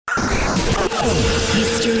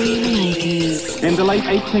History Makers. In the late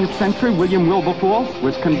 18th century, William Wilberforce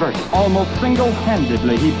was converted. Almost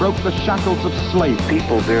single-handedly, he broke the shackles of slavery.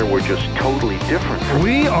 People there were just totally different.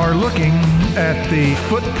 We are looking at the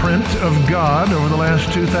footprint of God over the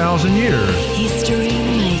last 2,000 years. History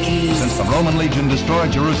Makers. Since the Roman legion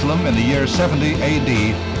destroyed Jerusalem in the year 70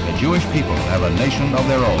 A.D., the Jewish people have a nation of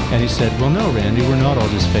their own. And he said, well, no, Randy, we're not all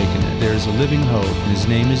just faking it. There's a living hope, and his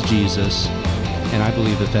name is Jesus. And I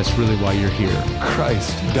believe that that's really why you're here.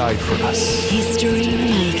 Christ died for us. History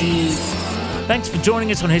Makers. Thanks for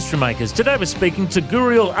joining us on History Makers. Today we're speaking to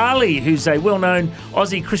Guriel Ali, who's a well-known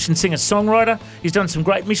Aussie Christian singer-songwriter. He's done some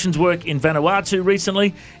great missions work in Vanuatu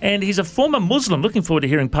recently, and he's a former Muslim. Looking forward to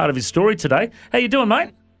hearing part of his story today. How you doing, mate?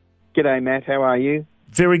 G'day, Matt. How are you?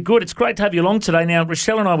 Very good. It's great to have you along today. Now,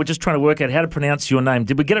 Rochelle and I were just trying to work out how to pronounce your name.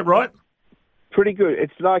 Did we get it right? Pretty good.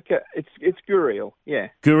 It's like it's Guriel, yeah.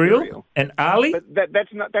 Guriel? And Ali? But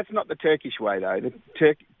that's not the Turkish way though. The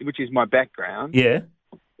which is my background. Yeah.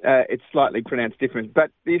 It's slightly pronounced different, but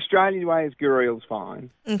the Australian way is Guriel's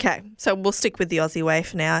fine. Okay, so we'll stick with the Aussie way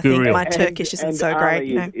for now. I Guriel. think my Turkish isn't so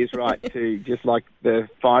great. Ali is right too, just like the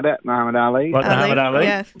fighter Muhammad Ali. Like Muhammad Ali?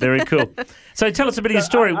 Yeah. Very cool. So tell us a bit of your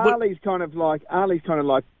story. Ali's kind of like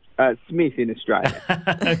Smith in Australia.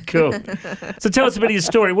 Cool. So tell us a bit of your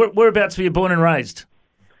story. Whereabouts were you born and raised?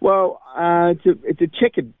 Well, it's a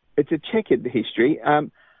checkered history.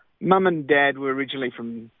 Mum and Dad were originally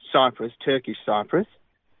from Cyprus, Turkish Cyprus,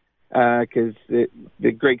 because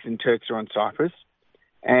the Greeks and Turks are on Cyprus.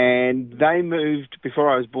 And they moved,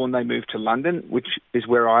 before I was born, they moved to London, which is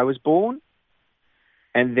where I was born.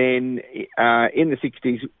 And then in the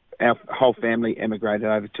 60s, our whole family emigrated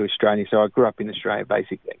over to Australia. So I grew up in Australia,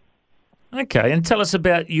 basically. Okay, and tell us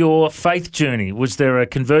about your faith journey. Was there a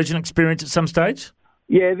conversion experience at some stage?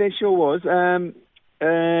 Yeah, there sure was. Mum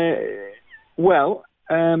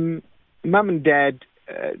and Dad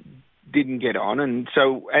didn't get on, and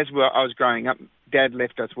so I was growing up, Dad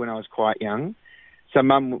left us when I was quite young. So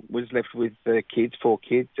Mum was left with the kids, 4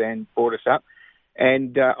 kids, and brought us up.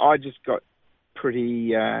 And I just got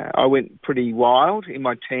I went pretty wild in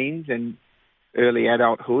my teens and early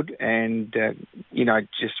adulthood, and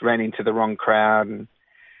just ran into the wrong crowd and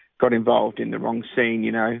got involved in the wrong scene,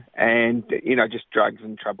 and just drugs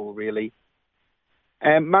and trouble really.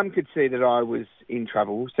 And Mum could see that I was in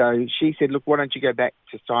trouble, so she said, "Look, why don't you go back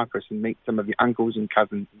to Cyprus and meet some of your uncles and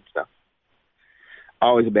cousins and stuff?"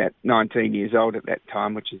 I was about 19 years old at that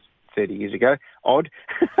time, which is 30 years ago. Odd.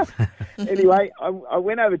 Anyway, I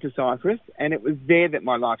went over to Cyprus, and it was there that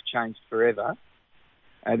my life changed forever.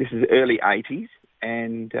 This is early 80s,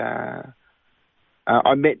 and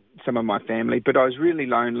I met some of my family, but I was really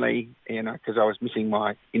lonely, because I was missing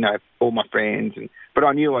my, all my friends. But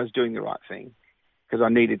I knew I was doing the right thing because I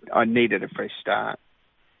needed a fresh start.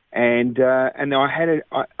 And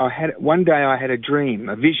one day I had a dream,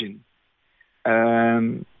 a vision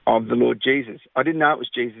of the Lord Jesus. I didn't know it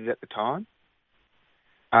was Jesus at the time,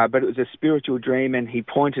 but it was a spiritual dream, and he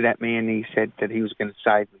pointed at me and he said that he was going to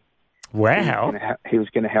save me. Wow. He was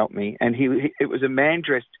going to help me. And it was a man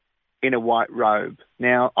dressed in a white robe.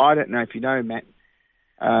 Now, I don't know if you know, Matt,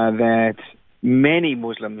 that many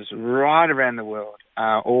Muslims right around the world,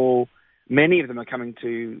 many of them are coming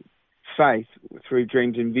to faith through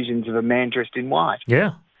dreams and visions of a man dressed in white.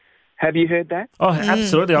 Yeah. Have you heard that? Oh,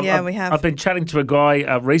 absolutely. We have. I've been chatting to a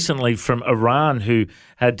guy recently from Iran who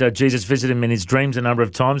had Jesus visit him in his dreams a number of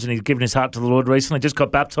times, and he's given his heart to the Lord recently, just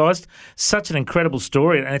got baptised. Such an incredible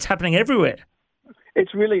story, and it's happening everywhere.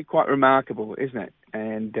 It's really quite remarkable, isn't it?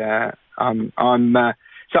 And I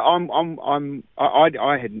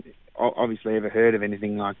hadn't obviously ever heard of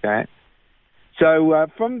anything like that. So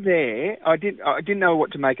from there, I didn't know what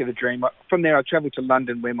to make of the dream. From there, I travelled to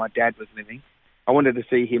London where my dad was living. I wanted to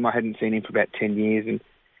see him. I hadn't seen him for about 10 years, and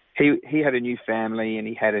he had a new family, and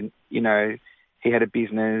he had a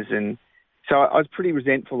business, and so I was pretty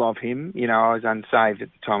resentful of him. I was unsaved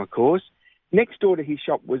at the time, of course. Next door to his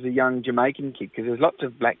shop was a young Jamaican kid, because there's lots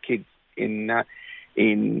of black kids in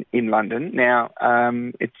London now.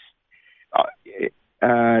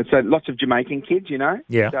 So lots of Jamaican kids,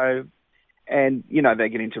 Yeah. So, and they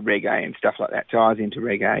get into reggae and stuff like that. So I was into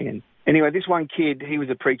reggae, and anyway, this one kid, he was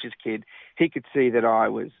a preacher's kid. He could see that I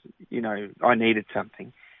was, I needed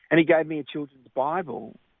something. And he gave me a children's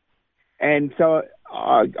Bible. And so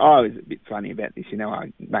I was a bit funny about this,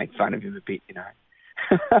 I made fun of him a bit,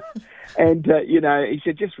 And, he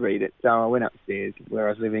said, just read it. So I went upstairs where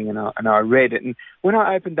I was living and I read it. And when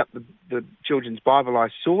I opened up the children's Bible, I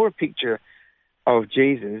saw a picture of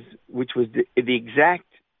Jesus, which was the exact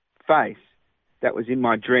face that was in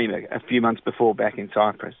my dream a few months before back in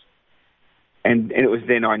Cyprus. And it was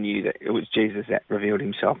then I knew that it was Jesus that revealed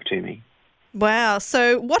himself to me. Wow.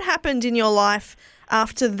 So what happened in your life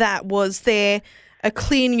after that? Was there a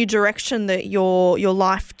clear new direction that your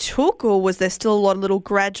life took, or was there still a lot of little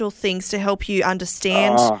gradual things to help you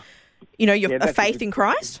understand, your faith in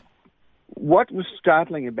Christ? What was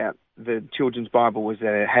startling about the children's Bible was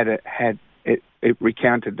that it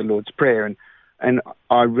recounted the Lord's Prayer, and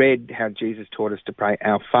I read how Jesus taught us to pray,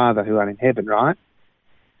 "Our Father who art in heaven," right?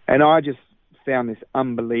 And I just found this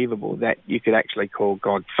unbelievable that you could actually call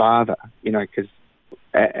God Father, because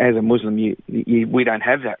as a Muslim, we don't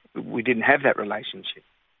have that. We didn't have that relationship.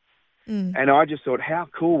 And I just thought, how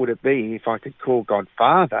cool would it be if I could call God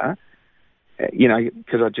Father,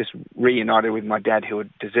 because I just reunited with my dad who had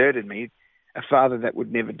deserted me, a father that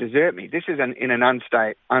would never desert me. This is in an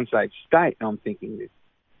unsaved state, and I'm thinking this.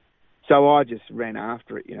 So I just ran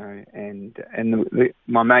after it, and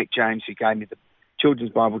my mate James, who gave me the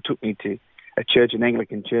children's Bible, took me to a church, an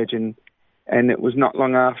Anglican church, and it was not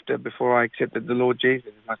long after before I accepted the Lord Jesus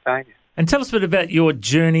as my Saviour. And tell us a bit about your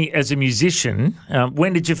journey as a musician.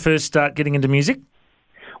 When did you first start getting into music?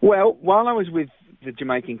 Well, while I was with the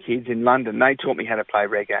Jamaican kids in London, they taught me how to play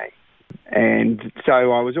reggae. And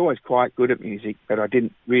so I was always quite good at music, but I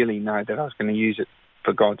didn't really know that I was going to use it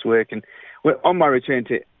for God's work. And on my return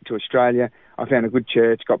to Australia, I found a good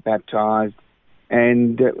church, got baptised,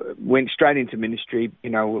 and went straight into ministry.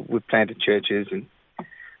 We've planted churches and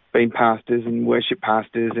been pastors and worship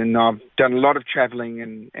pastors, and I've done a lot of travelling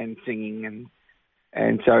and singing,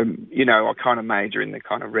 and so, I kind of major in the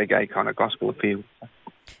kind of reggae kind of gospel field.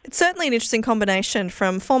 It's certainly an interesting combination,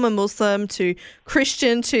 from former Muslim to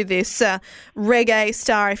Christian to this reggae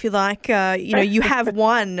star, if you like. You have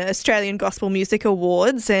won Australian Gospel Music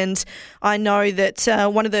Awards, and I know that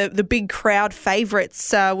one of the big crowd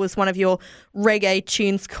favourites was one of your reggae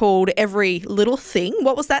tunes called Every Little Thing.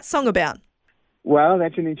 What was that song about? Well,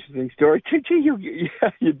 that's an interesting story.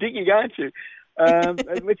 You're digging, aren't you?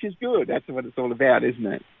 Which is good. That's what it's all about, isn't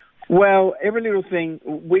it? Well, Every Little Thing,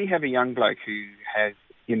 we have a young bloke who has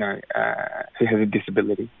a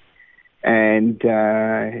disability. And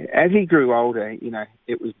as he grew older,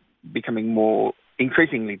 it was becoming more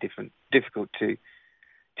increasingly difficult to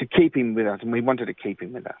keep him with us, and we wanted to keep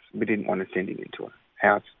him with us. We didn't want to send him into a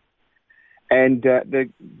house. And the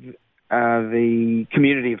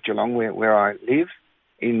community of Geelong, where I live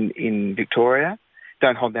in Victoria,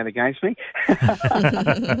 don't hold that against me.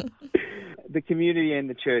 The community and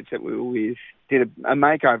the church that we were with did a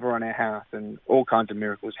makeover on our house, and all kinds of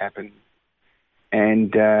miracles happened.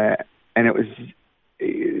 And it was,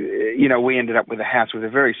 we ended up with a house with a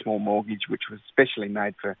very small mortgage, which was specially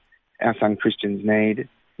made for our son Christian's needs.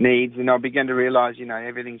 And I began to realise,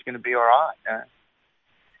 everything's going to be all right.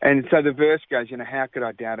 And so the verse goes, how could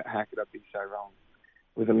I doubt it? How could I be so wrong?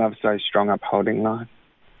 With a love so strong, upholding life.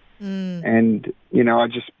 And,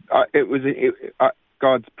 it was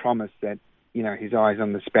God's promise that, his eyes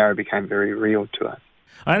on the sparrow became very real to us.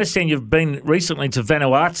 I understand you've been recently to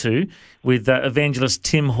Vanuatu with evangelist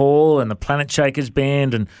Tim Hall and the Planet Shakers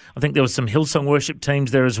Band, and I think there was some Hillsong worship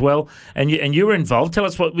teams there as well. And you were involved. Tell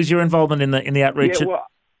us, what was your involvement in the outreach? Yeah, well,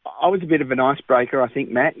 I was a bit of an icebreaker, I think,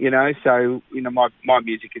 Matt. So my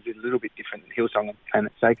music is a little bit different than Hillsong and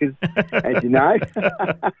Planet Shakers, as you know.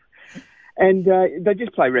 And they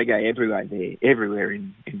just play reggae everywhere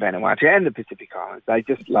in Vanuatu and the Pacific Islands. They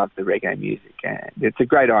just love the reggae music, and it's a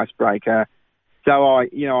great icebreaker. So I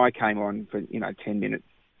came on for 10 minutes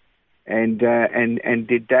and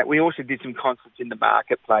did that. We also did some concerts in the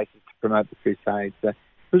marketplaces to promote the crusade. So it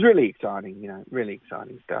was really exciting, really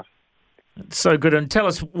exciting stuff. So good. And tell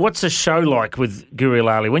us, what's a show like with Guriel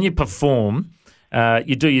Ali? When you perform,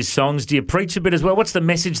 you do your songs. Do you preach a bit as well? What's the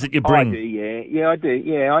message that you bring? I do, yeah, I do.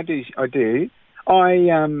 Yeah, I do.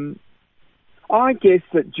 I guess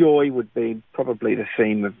that joy would be probably the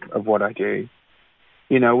theme of what I do.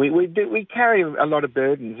 We carry a lot of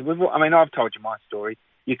burdens. I've told you my story.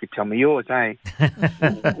 You could tell me yours, eh?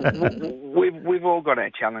 We've all got our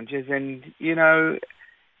challenges, and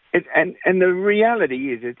and the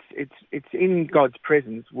reality is it's in God's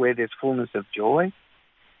presence where there's fullness of joy.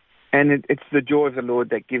 And it's the joy of the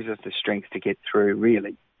Lord that gives us the strength to get through,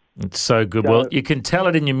 really. It's so good. Well, you can tell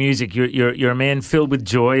it in your music. You're a man filled with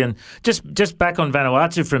joy. And just back on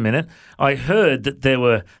Vanuatu for a minute, I heard that there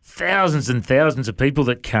were thousands and thousands of people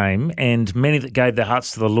that came, and many that gave their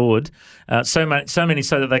hearts to the Lord. So many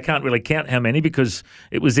so that they can't really count how many, because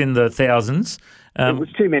it was in the thousands. It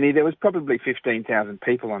was too many. There was probably 15,000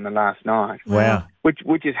 people on the last night. Wow.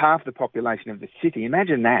 Which is half the population of the city.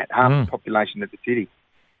 Imagine that, half the population of the city.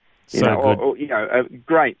 Good. A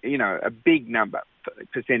great, a big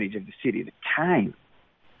percentage of the city that came.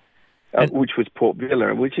 which was Port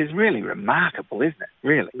Vila, which is really remarkable, isn't it?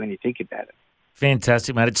 Really, when you think about it.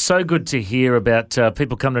 Fantastic, mate. It's so good to hear about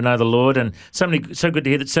people come to know the Lord, and so good to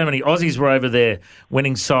hear that so many Aussies were over there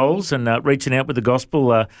winning souls and reaching out with the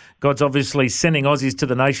gospel. God's obviously sending Aussies to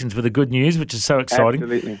the nations with the good news, which is so exciting.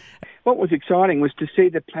 Absolutely. What was exciting was to see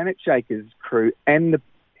the Planet Shakers crew and the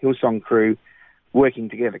Hillsong crew working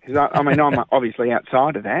together, because I'm obviously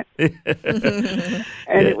outside of that.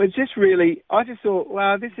 And it was just really, I just thought,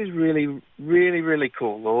 wow, this is really, really, really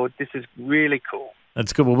cool, Lord. This is really cool.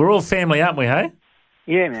 That's good. Well, we're all family, aren't we, hey?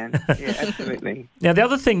 Yeah, man. Yeah, absolutely. Now, the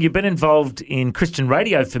other thing, you've been involved in Christian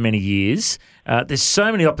radio for many years. There's so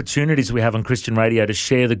many opportunities we have on Christian radio to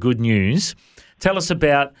share the good news. Tell us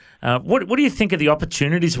about what do you think of the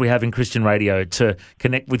opportunities we have in Christian radio to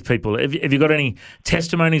connect with people? Have you got any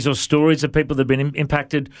testimonies or stories of people that have been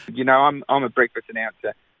impacted? You know, I'm a breakfast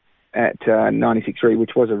announcer at 96.3,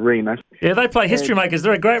 which was a Remus. Yeah, they play History Makers.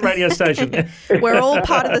 They're a great radio station. We're all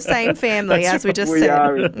part of the same family, as we just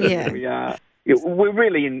said. We are. Yeah, we're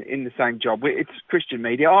really in the same job. It's Christian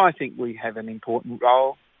media. I think we have an important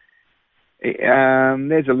role.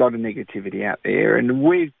 There's a lot of negativity out there, and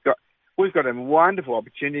we've got a wonderful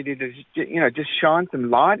opportunity to just shine some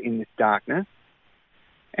light in this darkness,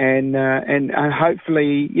 and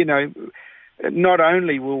hopefully, not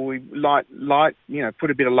only will we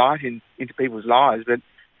put a bit of light into people's lives, but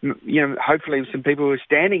hopefully some people who are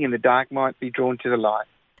standing in the dark might be drawn to the light.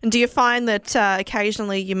 And do you find that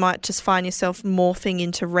occasionally you might just find yourself morphing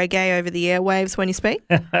into reggae over the airwaves when you speak?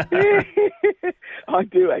 I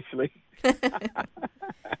do, actually.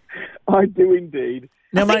 I do indeed.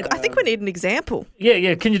 Now, I think we need an example.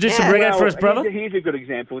 Yeah. Can you do some reggae for us, brother? Here's a good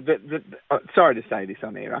example. Sorry to say this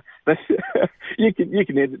on air, but you can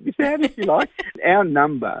edit this out if you like. Our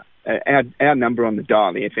number on the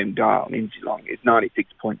dial, the FM dial in Geelong, is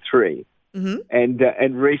 96.3. Mm-hmm.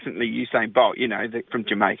 And recently, Usain Bolt, from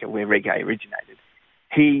Jamaica, where reggae originated,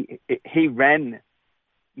 he ran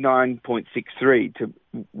 9.63 to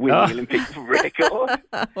win the Olympic record.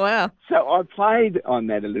 Wow. So I played on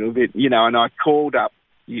that a little bit, and I called up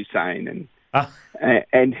Usain,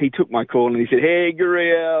 and he took my call and he said, "Hey,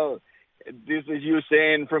 Guriel, this is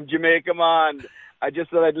Usain from Jamaica, man. I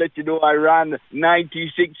just thought I'd let you know I ran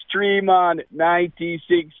 96.3, man,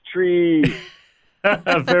 96.3."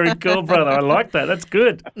 Very cool, brother. I like that. That's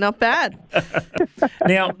good. Not bad.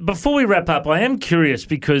 Now, before we wrap up, I am curious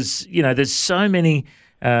because, there's so many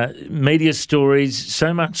media stories,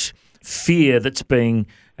 so much fear that's being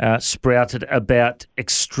sprouted about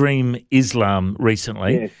extreme Islam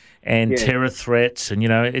recently, and terror threats, and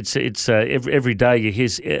it's every day you hear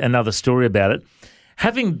another story about it.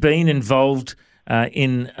 Having been involved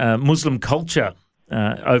in Muslim culture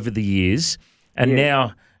over the years, and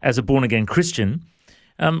now as a born again Christian,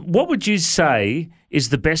 what would you say is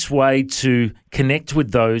the best way to connect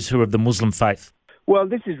with those who are of the Muslim faith? Well,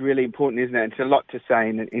 this is really important, isn't it? It's a lot to say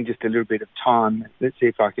in just a little bit of time. Let's see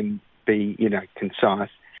if I can be, concise.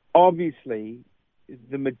 Obviously,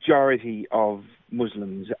 the majority of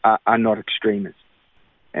Muslims are not extremists.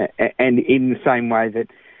 And in the same way that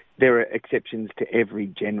there are exceptions to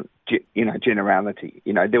every generality.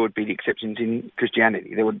 There would be the exceptions in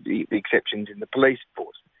Christianity. There would be the exceptions in the police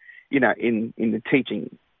force, in the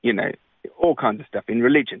teaching, all kinds of stuff, in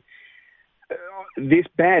religion. This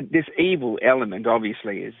evil element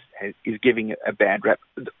obviously is giving it a bad rap.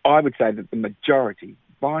 I would say that the majority,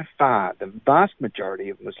 by far, the vast majority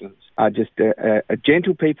of Muslims are just a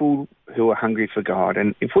gentle people who are hungry for God.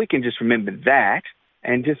 And if we can just remember that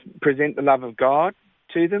and just present the love of God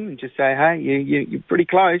to them and just say, hey, you're pretty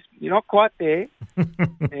close, you're not quite there,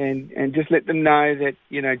 and just let them know that,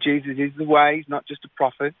 Jesus is the way, he's not just a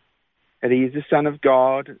prophet, that he is the Son of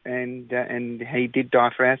God, and he did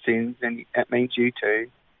die for our sins, and that means you too.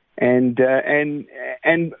 And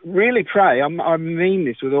really pray, I mean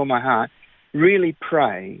this with all my heart, really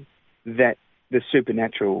pray that the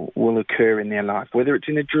supernatural will occur in their life, whether it's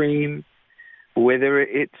in a dream, whether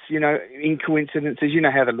it's, in coincidences. You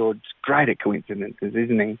know how the Lord's great at coincidences,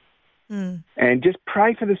 isn't he? Mm. And just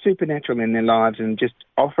pray for the supernatural in their lives and just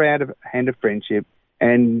offer out a hand of friendship.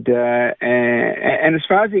 And as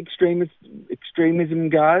far as extremism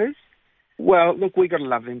goes, well, look, we got to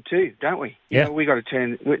love them too, don't we? Yeah. We got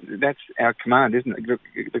to that's our command, isn't it?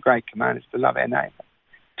 The great command is to love our neighbour.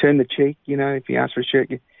 Turn the cheek, if you ask for a shirt.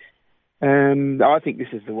 I think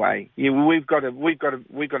this is the way. We've got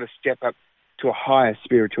to step up to a higher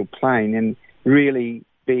spiritual plane and really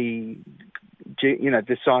be,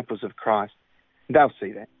 disciples of Christ. They'll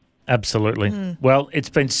see that. Absolutely. Well, it's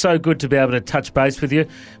been so good to be able to touch base with you.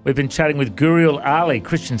 We've been chatting with Guriel Ali,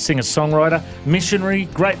 Christian singer-songwriter, missionary,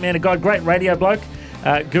 great man of God, great radio bloke.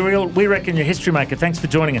 Guriel, we reckon you're a history maker. Thanks for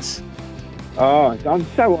joining us. Oh, I'm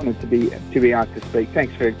so honoured to be asked to speak.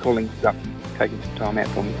 Thanks for calling us up and taking some time out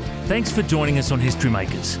for me. Thanks for joining us on History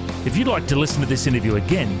Makers. If you'd like to listen to this interview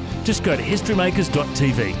again, just go to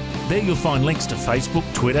historymakers.tv. There you'll find links to Facebook,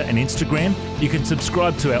 Twitter and Instagram. You can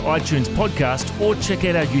subscribe to our iTunes podcast or check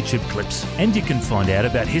out our YouTube clips. And you can find out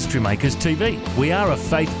about History Makers TV. We are a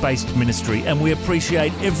faith-based ministry and we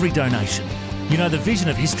appreciate every donation. You know, the vision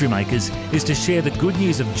of History Makers is to share the good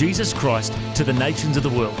news of Jesus Christ to the nations of the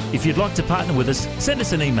world. If you'd like to partner with us, send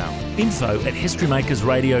us an email,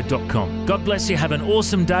 info@historymakersradio.com. God bless you. Have an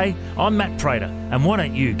awesome day. I'm Matt Prater, and why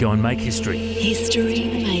don't you go and make history?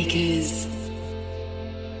 History Makers.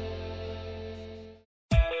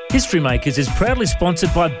 History Makers is proudly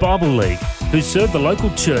sponsored by Bible League, who serve the local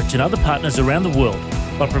church and other partners around the world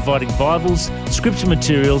by providing Bibles, scripture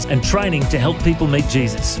materials and training to help people meet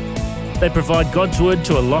Jesus. They provide God's Word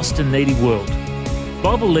to a lost and needy world.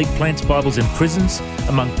 Bible League plants Bibles in prisons,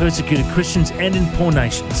 among persecuted Christians and in poor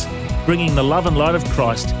nations, bringing the love and light of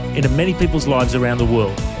Christ into many people's lives around the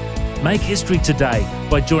world. Make history today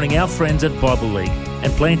by joining our friends at Bible League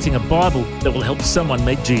and planting a Bible that will help someone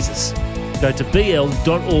meet Jesus. Go to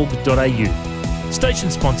bl.org.au.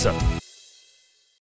 Station sponsor,